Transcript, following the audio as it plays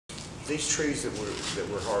these trees that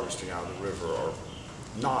we're harvesting out of the river are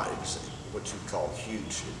not what you call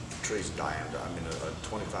huge trees in diameter. I mean, a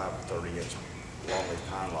 25 or 30 inch longleaf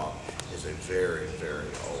pine log is a very,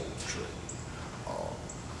 very old tree.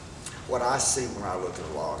 What I see when I look at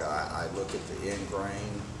a log, I look at the end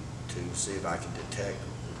grain to see if I can detect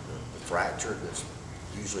the fracture that's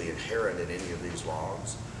usually inherent in any of these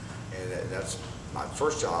logs. And that's my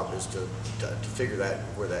first job, is to figure that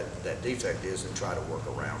where that defect is and try to work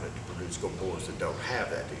around it to produce good boards that don't have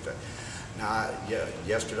that defect. Now,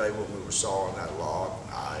 yesterday when we were sawing that log,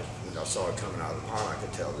 when I saw it coming out of the pond, I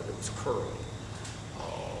could tell that it was curly.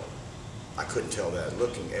 I couldn't tell that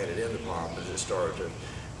looking at it in the pond, but it started to,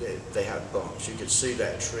 they had bumps. You could see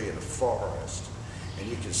that tree in the forest, and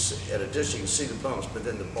you can see, at a distance you can see the bumps, but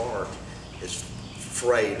then the bark is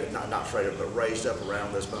frayed, not frayed, but raised up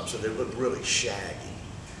around those bumps, so they look really shaggy.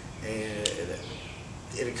 And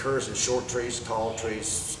it occurs in short trees, tall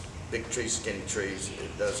trees, big trees, skinny trees.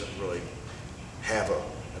 It doesn't really have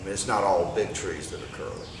I mean, it's not all big trees that are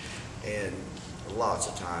curly. And lots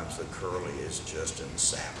of times the curly is just in the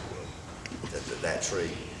sapwood. That tree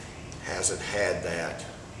hasn't had that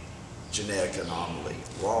genetic anomaly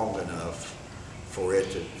long enough for it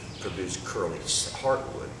to produce curly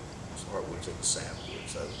heartwood. Heartwood's in the sapwood.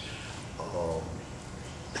 So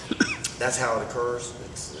that's how it occurs.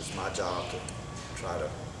 It's my job to try to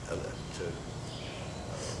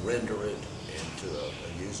render it into a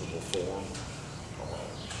usable form.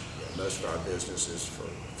 Most of our business is for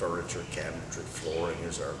furniture, cabinetry, flooring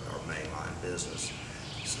is our main line business.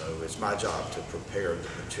 So it's my job to prepare the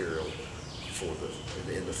material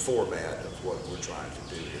in the format of what we're trying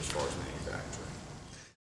to do as far as manufacturing.